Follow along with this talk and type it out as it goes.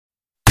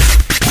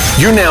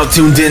You're now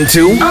tuned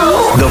into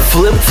the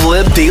Flip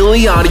Flip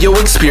Daily Audio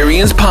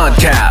Experience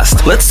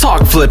Podcast. Let's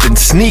talk flipping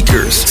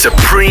sneakers,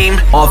 Supreme,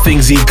 all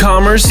things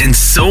e-commerce, and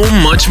so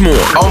much more.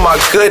 Oh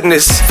my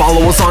goodness.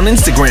 Follow us on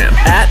Instagram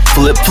at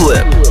Flip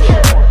Flip.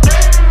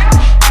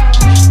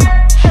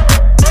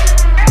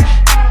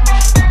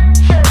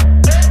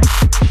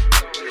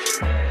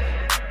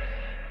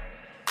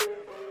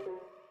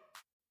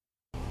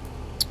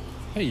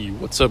 Hey,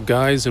 what's up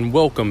guys, and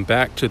welcome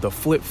back to the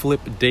Flip Flip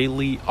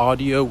Daily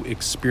Audio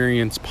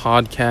Experience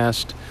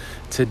Podcast.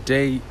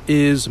 Today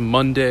is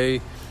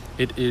Monday.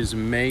 It is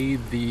May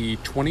the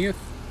 20th,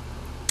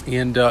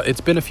 and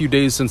it's been a few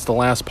days since the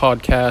last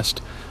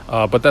podcast,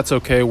 but that's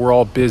okay. We're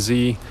all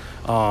busy,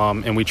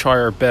 and we try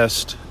our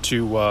best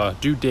to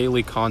do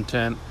daily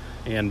content,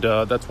 and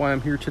that's why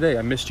I'm here today.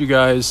 I missed you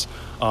guys.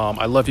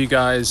 I love you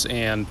guys,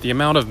 and the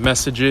amount of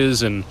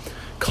messages and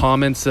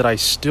comments that I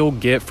still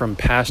get from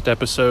past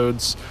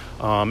episodes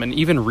and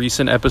even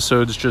recent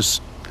episodes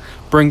just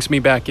brings me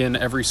back in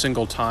every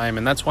single time,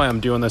 and that's why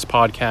I'm doing this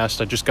podcast.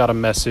 I just got a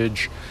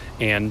message,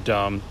 and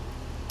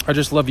I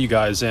just love you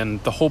guys,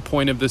 and the whole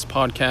point of this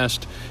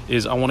podcast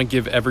is I want to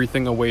give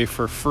everything away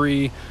for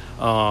free,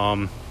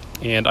 and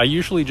I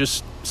usually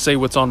just say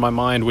what's on my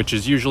mind, which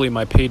is usually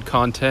my paid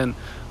content,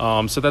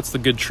 so that's the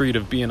good treat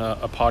of being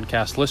a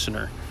podcast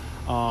listener.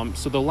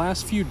 So the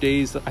last few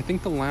days, I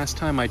think the last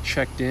time I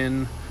checked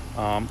in,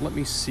 let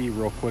me see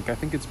real quick. I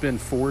think it's been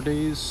 4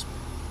 days.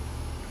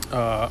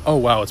 Oh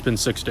wow, it's been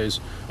 6 days.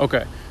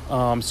 Okay.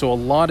 So a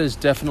lot has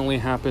definitely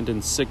happened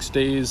in 6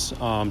 days.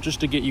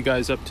 Just to get you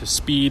guys up to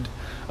speed.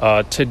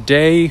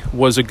 Today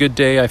was a good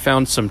day. I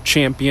found some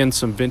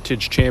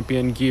vintage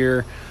Champion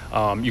gear.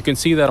 You can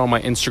see that on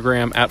my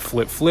Instagram at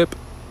FlipFlip.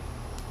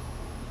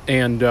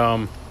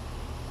 And,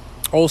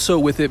 also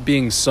with it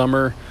being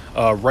summer,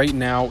 right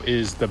now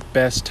is the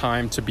best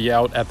time to be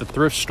out at the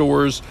thrift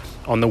stores,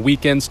 on the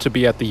weekends to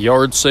be at the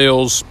yard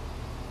sales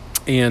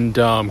and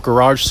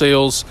garage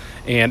sales,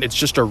 and it's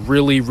just a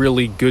really,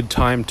 really good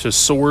time to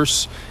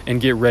source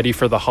and get ready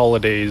for the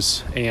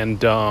holidays.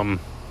 And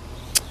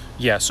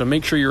yeah, so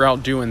make sure you're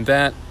out doing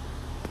that.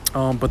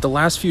 But the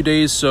last few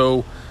days,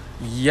 so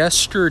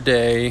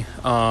yesterday,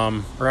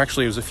 or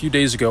actually it was a few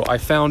days ago, I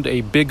found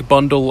a big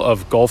bundle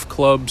of golf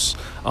clubs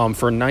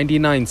for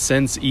 99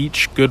 cents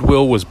each.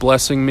 Goodwill was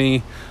blessing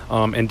me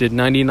and did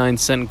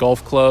 99-cent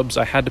golf clubs.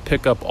 I had to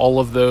pick up all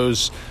of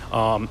those.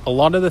 A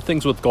lot of the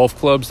things with golf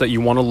clubs that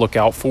you want to look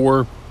out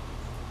for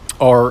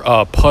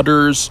are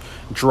putters,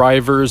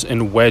 drivers,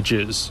 and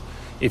wedges.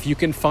 If you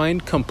can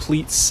find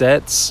complete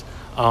sets,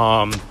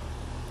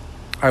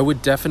 I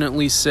would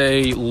definitely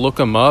say look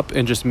them up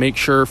and just make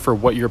sure for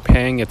what you're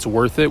paying it's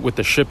worth it with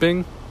the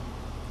shipping.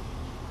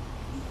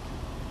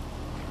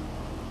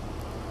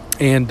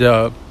 And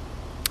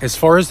as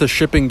far as the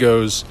shipping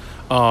goes,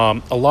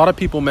 a lot of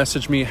people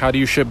message me, how do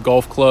you ship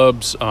golf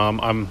clubs?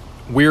 I'm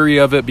weary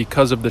of it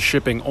because of the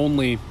shipping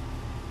only.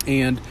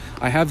 And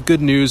I have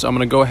good news. I'm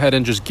going to go ahead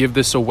and just give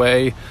this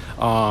away.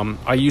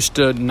 I used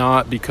to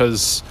not,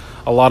 because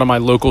a lot of my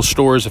local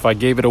stores, if I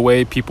gave it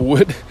away, people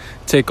would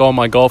take all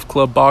my golf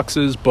club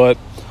boxes, but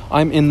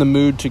I'm in the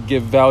mood to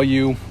give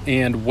value.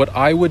 And what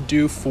I would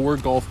do for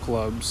golf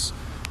clubs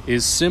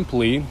is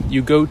simply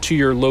you go to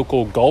your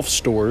local golf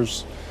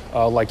stores.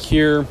 Like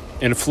here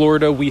in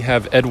Florida, we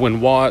have Edwin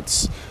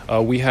Watts,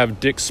 we have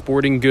Dick's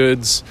Sporting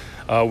Goods,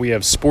 we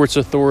have Sports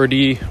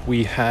Authority,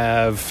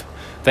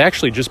 they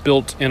actually just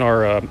built in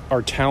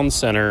our town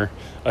center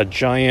a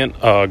giant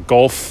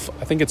golf,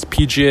 I think it's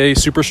PGA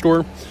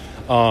Superstore.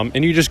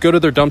 And you just go to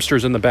their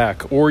dumpsters in the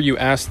back, or you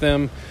ask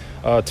them,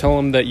 tell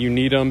them that you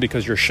need them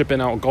because you're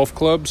shipping out golf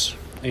clubs,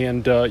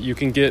 and you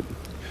can get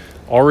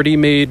already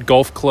made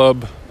golf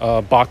club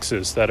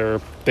boxes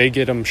they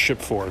get them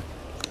shipped for.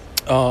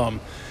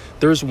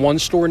 There's one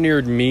store near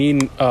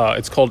me,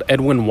 it's called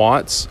Edwin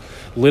Watts.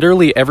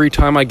 Literally every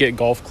time I get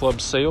golf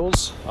club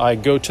sales, I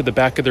go to the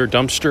back of their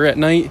dumpster at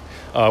night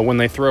when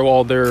they throw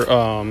all their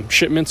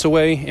shipments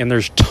away, and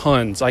there's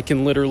tons. I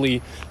can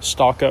literally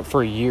stock up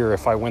for a year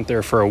if I went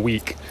there for a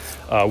week,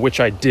 which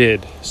I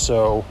did.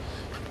 So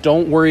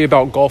don't worry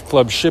about golf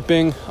club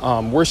shipping.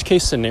 Worst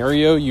case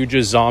scenario, you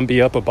just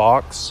zombie up a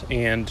box,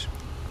 and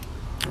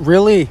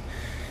really,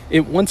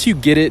 once you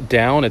get it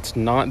down, it's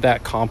not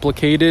that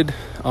complicated.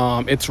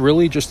 It's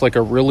really just like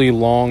a really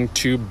long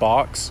tube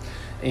box.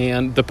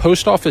 And the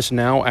post office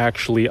now,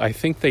 actually, I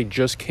think they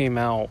just came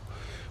out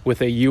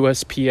with a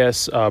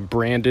USPS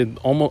branded,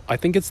 almost, I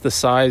think it's the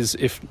size,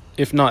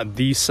 if not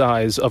the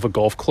size of a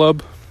golf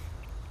club.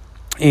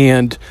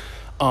 And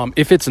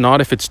if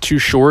it's too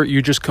short,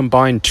 you just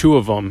combine two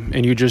of them,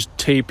 and you just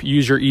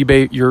use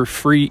your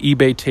free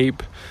eBay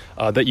tape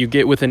that you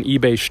get with an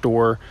eBay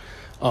store,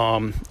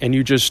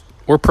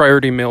 or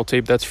priority mail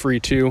tape, that's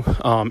free too,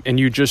 and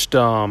you just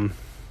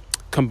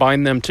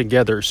combine them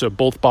together. So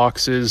both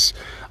boxes,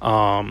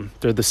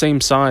 they're the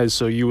same size,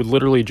 so you would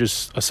literally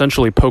just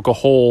essentially poke a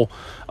hole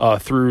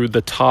through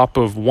the top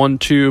of one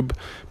tube,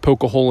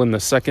 poke a hole in the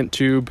second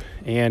tube,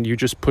 and you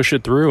just push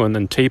it through and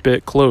then tape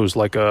it closed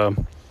like a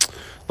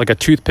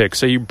toothpick.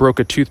 Say you broke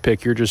a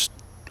toothpick, you're just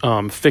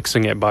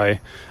fixing it by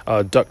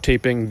duct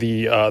taping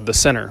the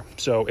center.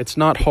 So it's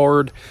not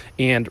hard.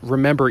 And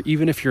remember,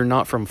 even if you're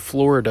not from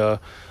Florida,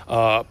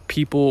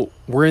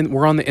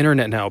 we're on the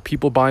internet now.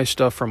 People buy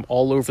stuff from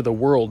all over the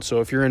world.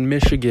 So if you're in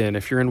Michigan,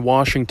 if you're in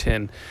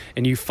Washington,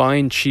 and you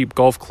find cheap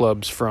golf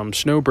clubs from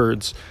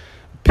Snowbirds,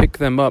 pick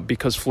them up,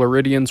 because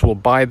Floridians will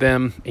buy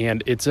them,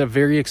 and it's a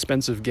very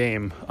expensive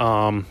game.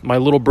 My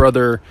little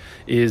brother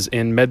is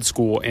in med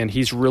school, and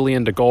he's really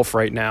into golf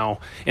right now,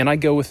 and I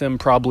go with him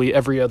probably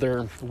every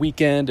other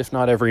weekend, if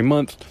not every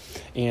month,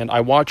 and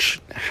I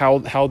watch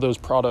how those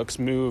products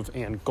move.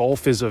 And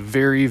golf is a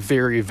very,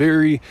 very,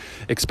 very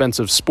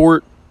expensive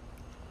sport.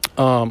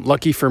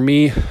 Lucky for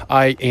me,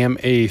 I am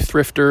a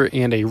thrifter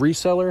and a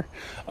reseller.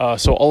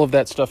 So all of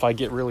that stuff I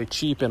get really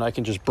cheap, and I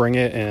can just bring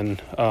it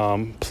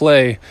and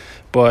play.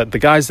 But the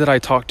guys that I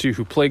talk to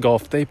who play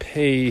golf, they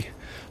pay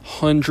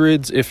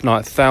hundreds, if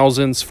not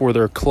thousands, for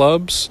their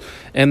clubs,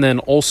 and then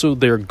also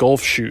their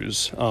golf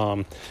shoes.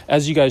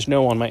 As you guys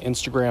know on my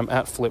Instagram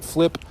at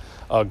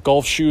FlipFlip,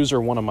 golf shoes are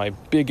one of my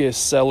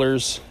biggest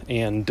sellers,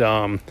 and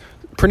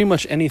pretty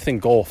much anything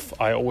golf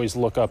I always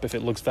look up if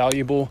it looks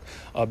valuable,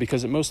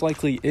 because it most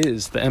likely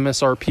is. The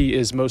MSRP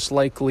is most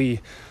likely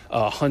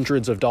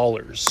hundreds of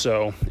dollars.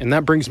 So, and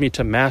that brings me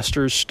to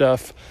Masters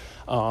stuff.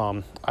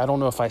 I don't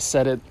know if I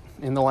said it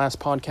in the last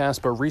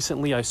podcast, but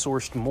recently I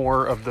sourced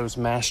more of those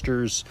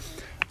Masters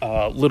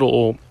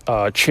little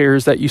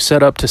chairs that you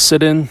set up to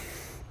sit in.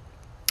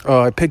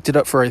 I picked it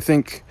up for, I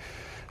think,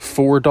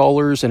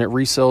 $4, and it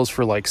resells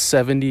for like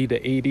 $70 to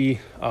 $80.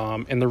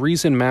 And the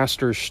reason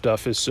Masters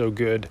stuff is so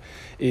good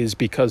is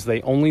because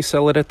they only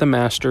sell it at the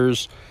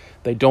Masters.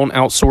 They don't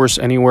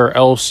outsource anywhere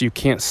else. You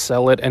can't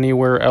sell it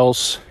anywhere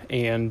else.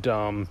 And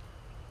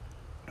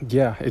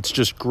yeah, it's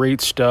just great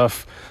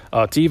stuff.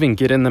 To even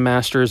get in the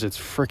Masters, it's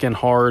freaking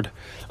hard.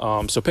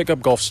 So pick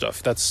up golf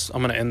stuff.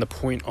 I'm going to end the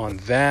point on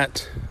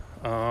that.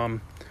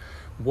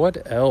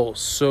 What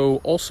else? So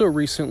also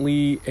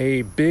recently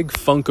a big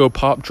Funko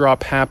Pop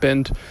drop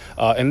happened,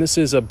 and this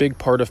is a big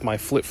part of my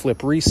FlipFlip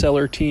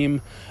reseller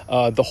team.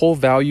 The whole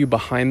value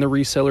behind the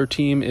reseller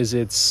team is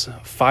it's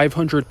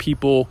 500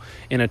 people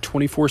in a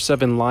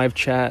 24/7 live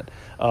chat,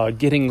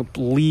 getting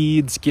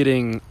leads,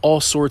 getting all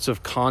sorts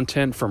of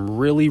content from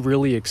really,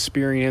 really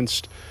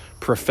experienced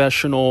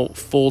professional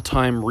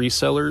full-time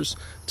resellers,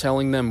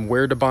 telling them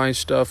where to buy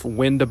stuff,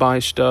 when to buy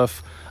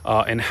stuff,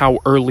 and how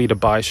early to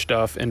buy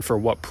stuff and for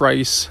what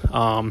price.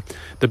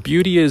 The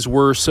beauty is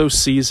we're so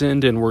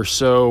seasoned and we're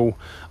so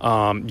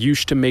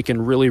used to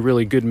making really,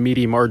 really good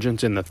meaty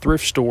margins in the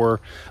thrift store,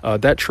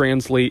 that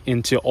translate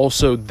into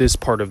also this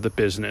part of the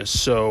business.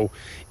 So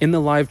in the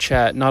live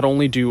chat, not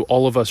only do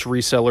all of us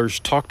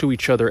resellers talk to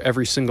each other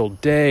every single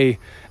day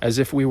as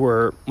if we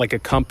were like a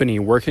company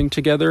working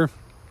together.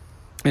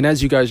 And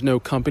as you guys know,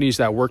 companies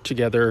that work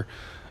together,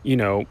 you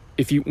know,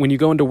 when you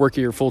go into work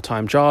at your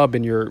full-time job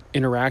and you're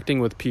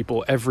interacting with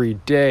people every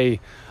day,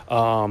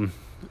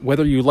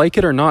 whether you like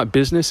it or not,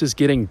 business is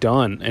getting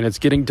done, and it's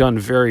getting done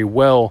very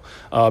well,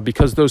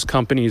 because those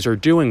companies are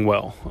doing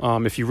well,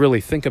 if you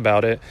really think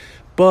about it.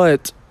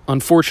 But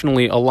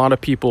unfortunately, a lot of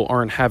people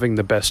aren't having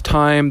the best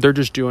time. They're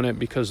just doing it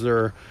because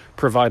they're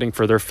providing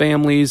for their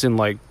families and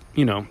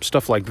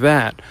stuff like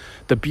that.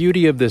 The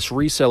beauty of this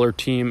reseller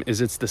team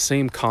is it's the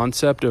same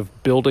concept of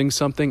building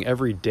something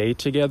every day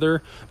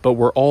together, but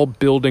we're all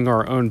building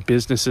our own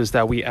businesses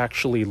that we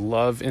actually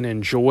love and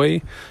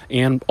enjoy,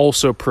 and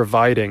also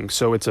providing.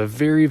 So it's a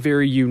very,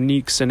 very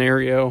unique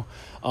scenario.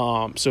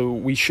 So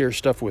we share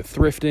stuff with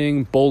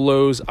thrifting,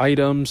 bolos,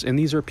 items, and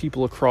these are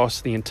people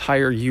across the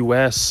entire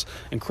U.S.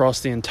 and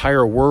across the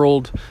entire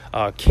world,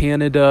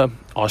 Canada,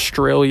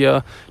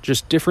 Australia,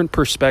 just different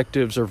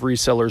perspectives of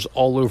resellers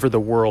all over the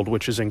world,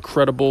 which is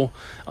incredible.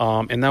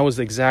 And that was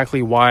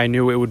exactly why I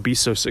knew it would be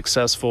so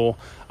successful,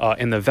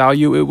 and the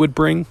value it would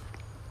bring.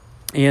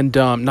 And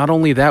not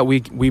only that,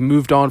 we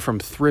moved on from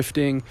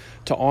thrifting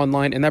to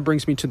online, and that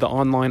brings me to the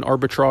online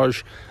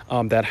arbitrage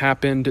that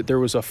happened. There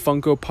was a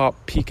Funko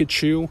Pop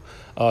Pikachu.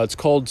 It's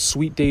called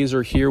Sweet Days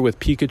Are Here with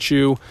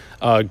Pikachu.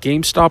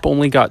 GameStop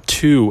only got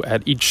 2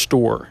 at each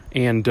store,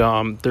 and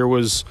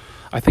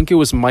I think it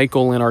was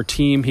Michael in our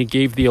team. He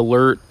gave the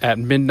alert at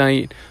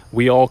midnight.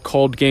 We all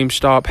called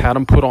GameStop, had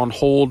them put on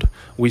hold.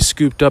 We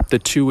scooped up the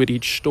 2 at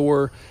each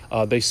store.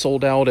 They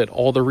sold out at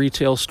all the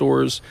retail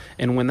stores.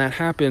 And when that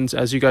happens,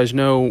 as you guys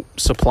know,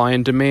 supply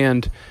and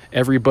demand,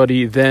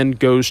 everybody then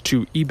goes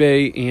to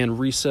eBay and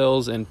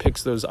resells and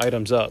picks those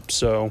items up.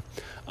 So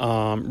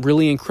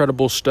really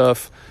incredible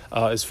stuff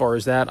as far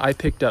as that. I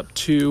picked up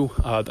 2.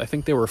 I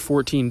think they were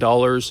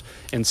 $14,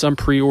 and some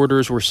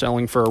pre-orders were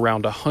selling for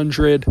around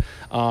 $100,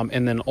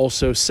 and then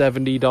also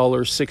 $70,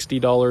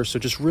 $60. So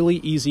just really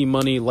easy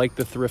money, like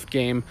the thrift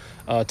game,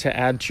 to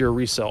add to your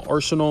resale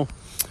arsenal.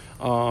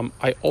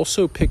 I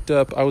also picked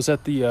up, I was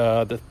at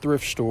the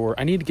thrift store.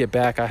 I need to get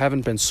back. I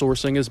haven't been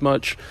sourcing as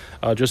much,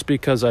 just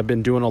because I've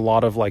been doing a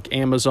lot of like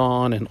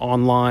Amazon and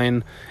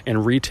online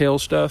and retail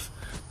stuff.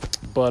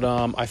 But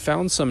I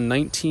found some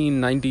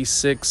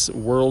 1996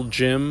 World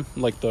Gym,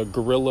 like the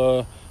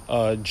Gorilla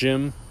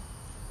Gym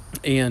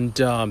and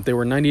they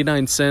were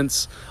 99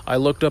 cents. I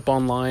looked up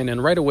online,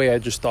 and right away I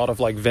just thought of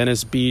like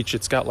Venice Beach.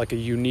 It's got like a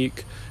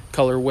unique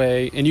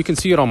colorway, and you can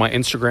see it on my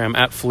Instagram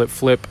at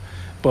FlipFlip.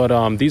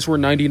 But these were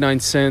 99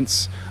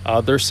 cents.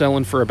 They're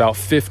selling for about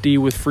 50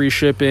 with free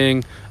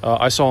shipping.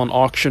 I saw an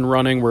auction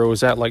running where it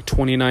was at like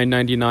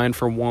 $29.99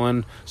 for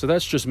one. So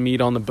that's just meat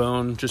on the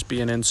bone, just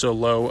being in so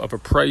low of a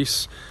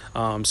price.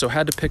 So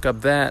had to pick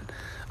up that.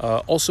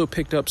 Also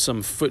picked up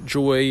some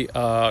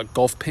FootJoy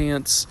golf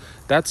pants.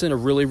 That's in a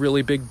really,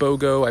 really big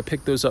BOGO. I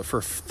picked those up for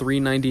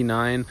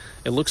 $3.99.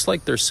 It looks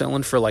like they're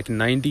selling for like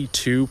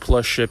 92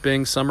 plus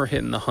shipping. Some are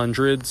hitting the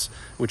hundreds,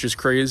 which is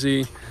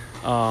crazy.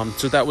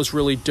 So that was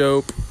really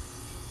dope.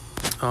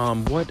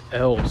 What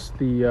else?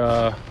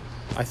 I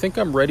think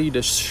I'm ready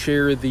to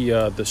share the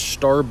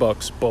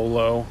Starbucks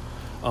Bolo.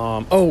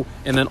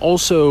 And then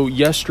also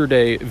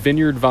yesterday,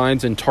 Vineyard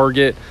Vines and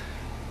Target.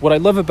 What I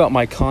love about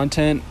my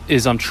content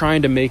is I'm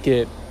trying to make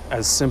it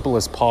as simple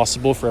as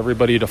possible for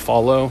everybody to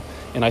follow.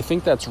 And I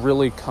think that's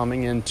really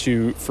coming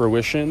into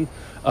fruition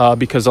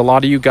because a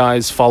lot of you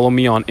guys follow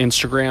me on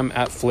Instagram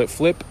at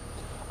FlipFlip.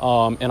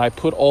 And I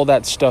put all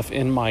that stuff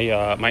in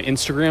my my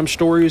Instagram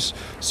stories.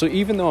 So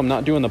even though I'm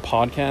not doing the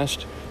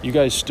podcast, you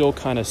guys still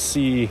kind of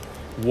see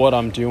what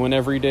I'm doing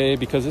every day,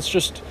 because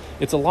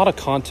it's a lot of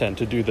content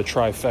to do the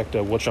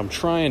trifecta, which I'm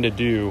trying to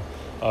do,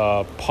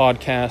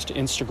 podcast,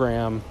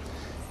 Instagram,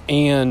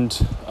 and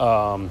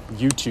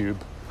YouTube.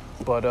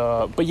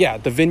 But yeah,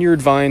 the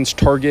Vineyard Vines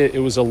Target, it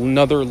was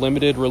another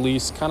limited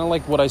release, kind of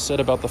like what I said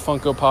about the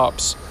Funko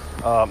Pops.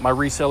 My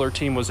reseller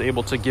team was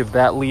able to give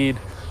that lead.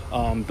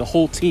 The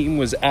whole team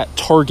was at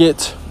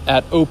Target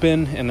at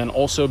open, and then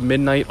also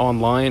midnight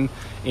online,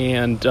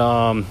 and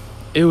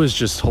it was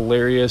just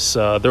hilarious.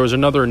 There was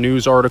another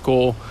news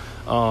article,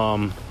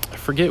 I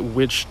forget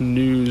which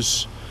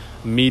news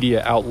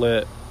media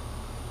outlet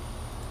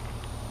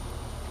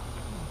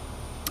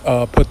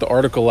put the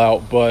article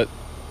out, but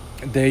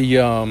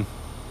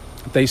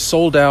they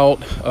sold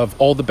out of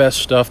all the best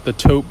stuff, the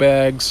tote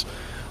bags,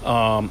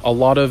 a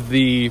lot of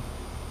the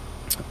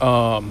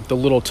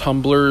little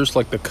tumblers,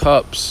 like the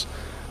cups,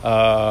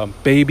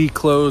 baby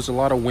clothes, a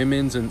lot of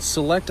women's, and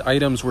select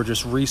items were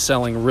just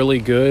reselling really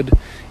good,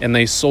 and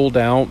they sold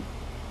out.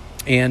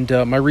 And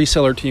my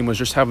reseller team was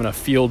just having a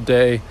field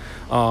day.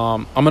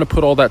 I'm going to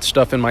put all that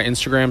stuff in my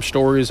Instagram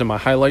stories and my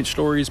highlight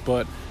stories,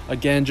 but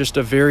again, just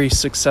a very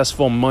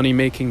successful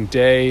money-making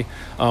day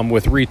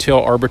with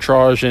retail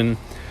arbitrage. And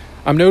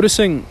I'm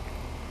noticing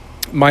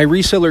my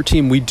reseller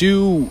team, we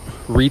do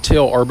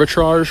retail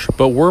arbitrage,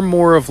 but we're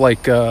more of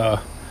like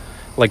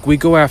we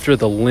go after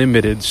the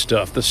limited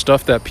stuff, the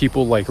stuff that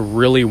people like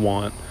really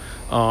want.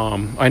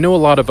 I know a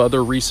lot of other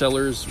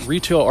resellers,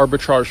 retail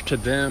arbitrage to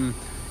them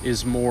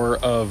is more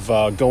of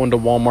going to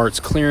Walmart's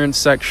clearance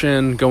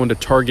section, going to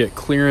Target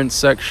clearance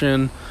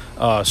section,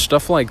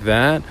 stuff like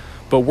that.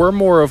 But we're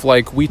more of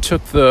like, we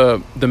took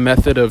the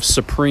method of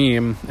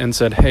Supreme and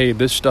said, hey,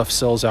 this stuff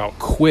sells out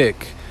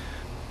quick.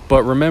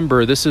 But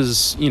remember, this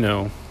is,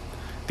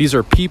 these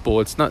are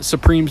people. It's not,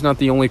 Supreme's not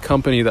the only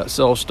company that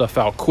sells stuff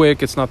out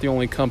quick. It's not the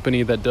only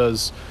company that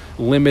does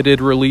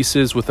limited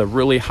releases with a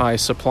really high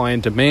supply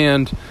and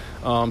demand.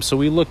 So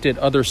we looked at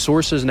other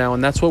sources now,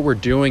 and that's what we're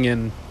doing.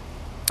 In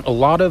a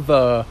lot of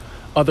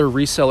other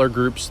reseller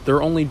groups,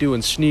 they're only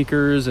doing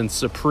sneakers and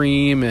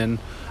Supreme, and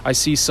I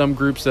see some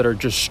groups that are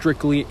just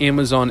strictly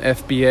Amazon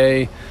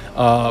FBA.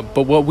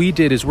 But what we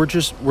did is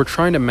we're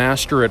trying to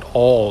master it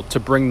all to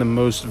bring the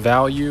most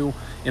value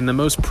and the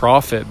most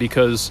profit,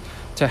 because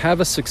to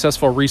have a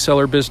successful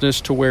reseller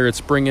business to where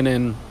it's bringing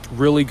in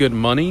really good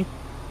money,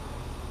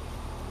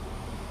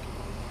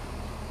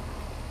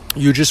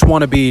 you just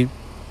want to be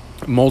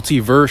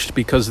multi-versed,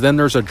 because then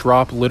there's a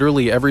drop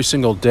literally every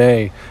single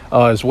day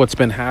is what's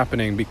been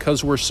happening,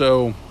 because we're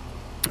so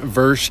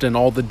versed in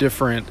all the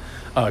different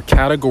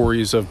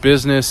categories of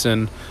business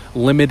and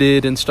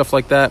limited and stuff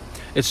like that.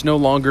 It's no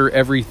longer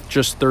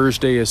just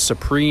Thursday is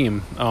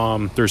Supreme.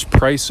 There's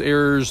price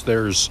errors.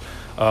 There's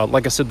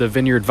like I said, the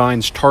Vineyard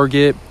Vines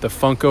Target, the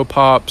Funko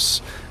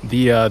Pops,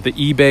 the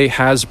eBay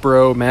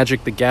Hasbro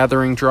Magic the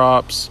Gathering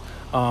drops.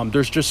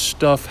 There's just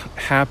stuff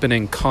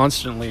happening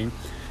constantly,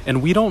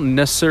 and we don't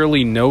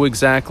necessarily know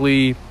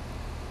exactly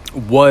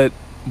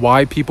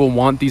why people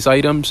want these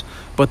items,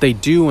 but they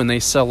do, and they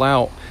sell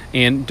out.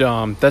 And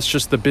that's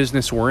just the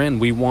business we're in.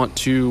 We want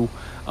to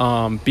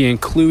be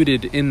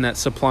included in that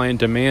supply and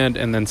demand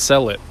and then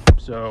sell it.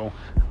 So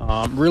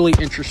really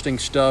interesting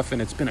stuff, and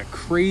it's been a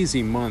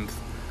crazy month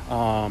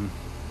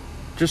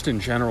just in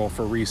general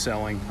for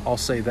reselling. I'll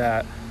say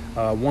that.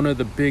 One of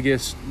the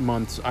biggest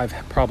months I've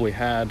probably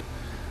had.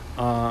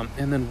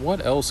 And then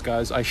what else,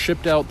 guys? I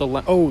shipped out the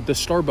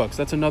Starbucks.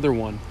 That's another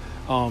one.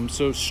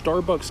 So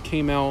Starbucks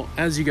came out,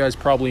 as you guys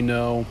probably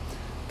know,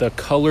 the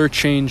color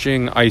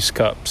changing ice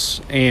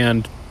cups.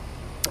 And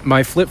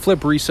my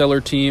FlipFlip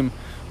reseller team,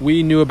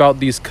 we knew about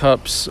these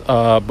cups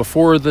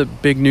before the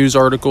big news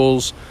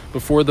articles,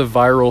 before the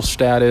viral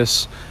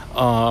status.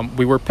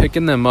 We were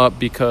picking them up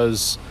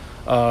because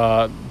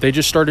they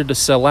just started to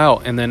sell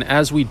out. And then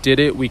as we did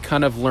it, we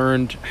kind of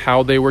learned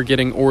how they were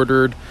getting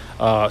ordered.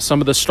 Some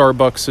of the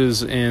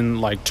Starbuckses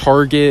in like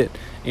Target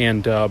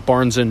and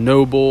Barnes and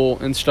Noble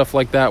and stuff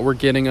like that, we're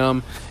getting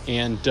them.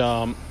 And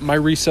my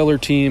reseller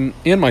team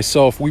and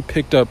myself, we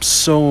picked up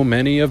so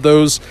many of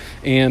those.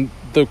 And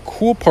the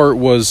cool part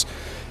was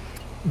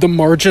the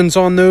margins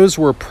on those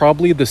were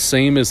probably the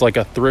same as like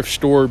a thrift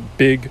store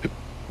big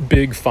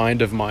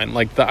find of mine.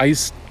 Like the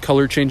ice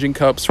color changing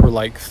cups were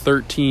like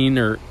 $13,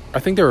 or I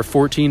think they were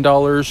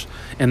 $14,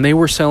 and they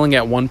were selling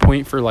at one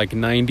point for like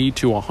 90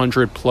 to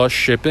 100 plus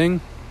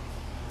shipping.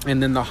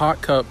 And then the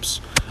hot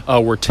cups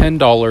were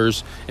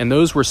 $10, and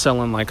those were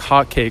selling like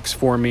hotcakes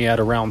for me at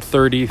around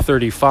 30,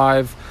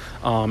 35.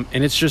 And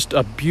it's just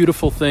a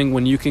beautiful thing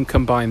when you can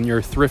combine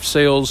your thrift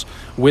sales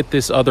with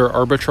this other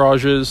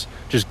arbitrages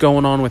just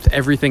going on with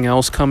everything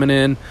else coming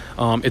in.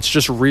 It's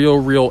just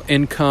real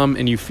income,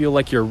 and you feel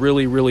like you're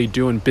really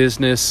doing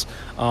business.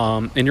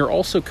 And you're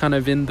also kind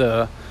of in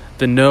the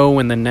know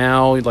and the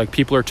now, like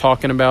people are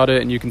talking about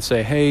it and you can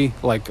say, hey,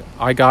 like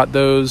I got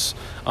those.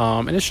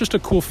 And it's just a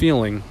cool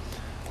feeling.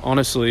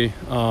 Honestly,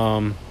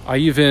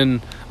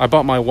 I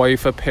bought my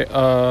wife a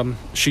pair,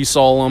 she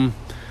saw them,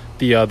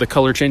 the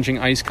color changing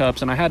ice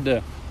cups, and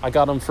I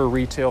got them for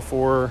retail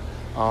for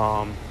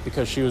her,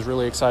 because she was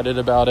really excited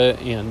about it.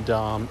 And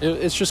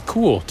it's just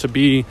cool to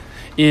be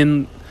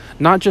in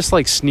not just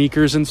like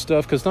sneakers and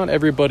stuff, because not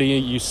everybody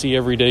you see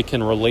every day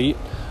can relate.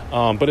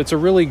 But it's a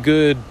really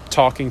good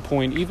talking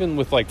point, even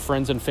with like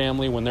friends and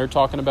family. When they're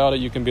talking about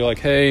it, you can be like,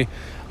 hey,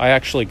 I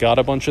actually got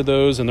a bunch of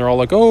those. And they're all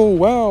like, oh,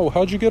 wow,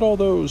 how'd you get all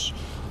those?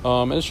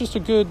 And it's just a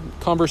good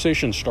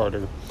conversation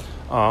starter.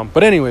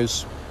 But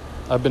anyways,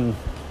 I'm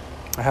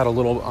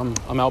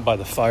out by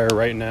the fire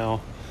right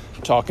now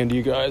talking to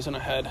you guys, and I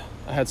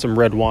had some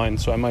red wine,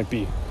 so I might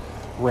be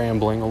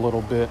rambling a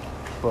little bit.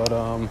 But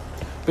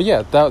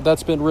yeah,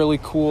 that's been really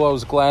cool. I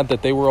was glad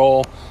that they were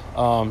all,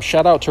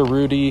 shout out to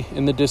Rudy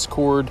in the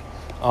Discord.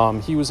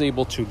 He was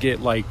able to get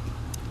like,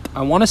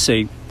 I want to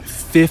say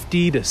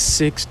 50 to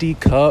 60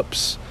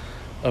 cups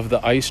of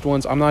the iced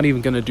ones. I'm not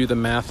even going to do the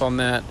math on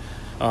that.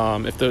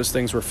 If those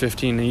things were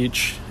 15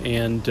 each,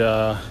 and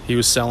he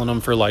was selling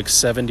them for like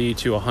 70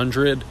 to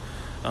 100.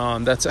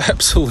 That's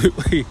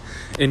absolutely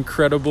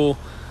incredible.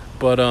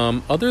 But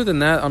other than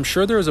that, I'm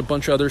sure there was a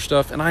bunch of other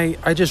stuff. And I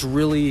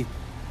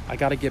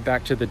got to get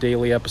back to the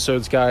daily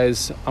episodes,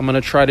 guys. I'm going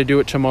to try to do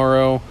it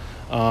tomorrow.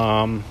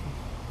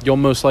 You'll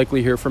most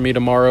likely hear from me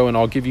tomorrow, and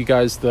I'll give you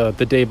guys the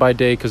day by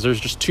day, because there's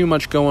just too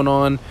much going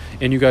on,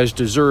 and you guys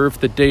deserve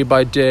the day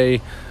by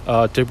day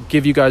to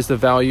give you guys the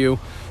value.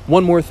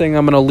 One more thing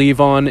I'm going to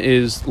leave on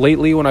is,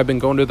 lately when I've been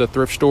going to the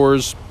thrift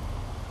stores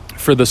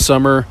for the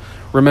summer,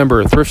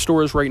 remember, thrift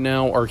stores right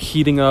now are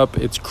heating up.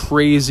 It's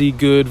crazy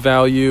good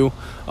value.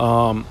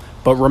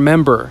 But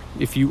remember,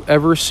 if you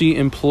ever see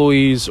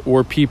employees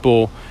or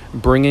people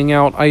bringing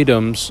out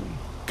items,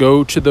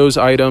 go to those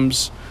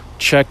items,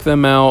 check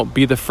them out,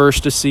 be the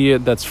first to see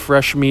it. That's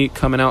fresh meat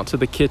coming out to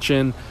the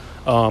kitchen.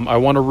 I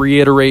want to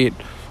reiterate,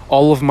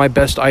 all of my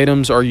best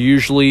items are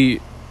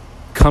usually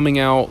coming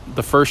out,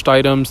 the first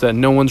items that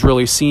no one's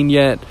really seen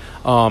yet.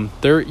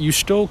 You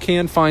still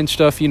can find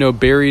stuff,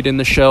 buried in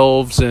the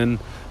shelves and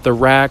the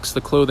racks,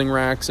 the clothing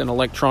racks and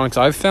electronics.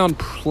 I've found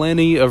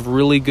plenty of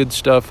really good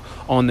stuff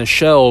on the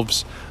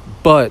shelves,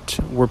 but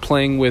we're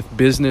playing with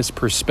business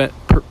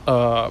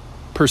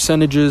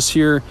percentages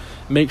here.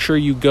 Make sure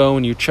you go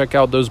and you check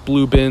out those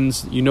blue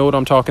bins. You know what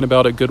I'm talking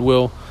about at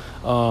Goodwill.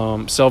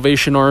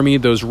 Salvation Army,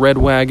 those red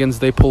wagons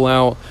they pull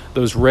out,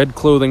 those red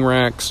clothing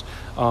racks.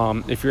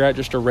 If you're at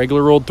just a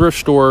regular old thrift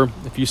store,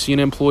 if you see an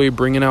employee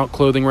bringing out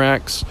clothing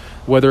racks,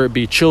 whether it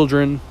be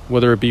children,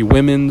 whether it be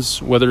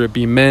women's, whether it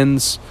be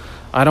men's,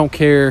 I don't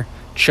care.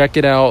 Check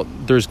it out.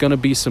 There's going to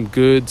be some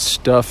good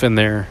stuff in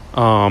there.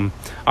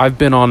 I've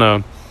been on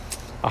a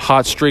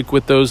hot streak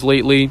with those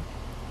lately,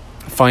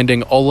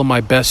 finding all of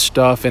my best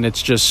stuff, and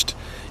it's just,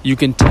 you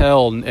can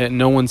tell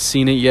no one's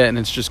seen it yet, and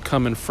it's just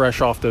coming fresh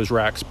off those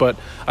racks. But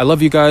I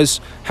love you guys.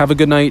 Have a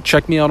good night.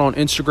 Check me out on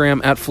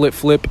Instagram at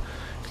FlipFlip.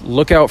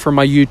 Look out for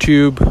my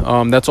YouTube.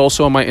 That's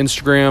also on my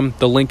Instagram.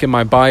 The link in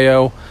my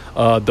bio.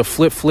 The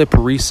FlipFlip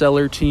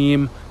reseller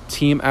team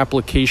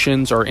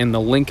applications are in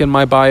the link in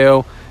my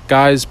bio.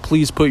 Guys,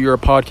 please put you're a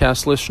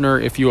podcast listener.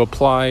 If you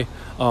apply,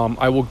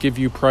 I will give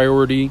you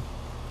priority.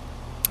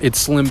 It's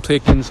slim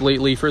pickings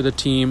lately for the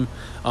team.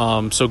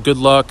 So good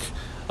luck.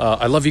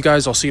 I love you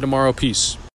guys. I'll see you tomorrow. Peace.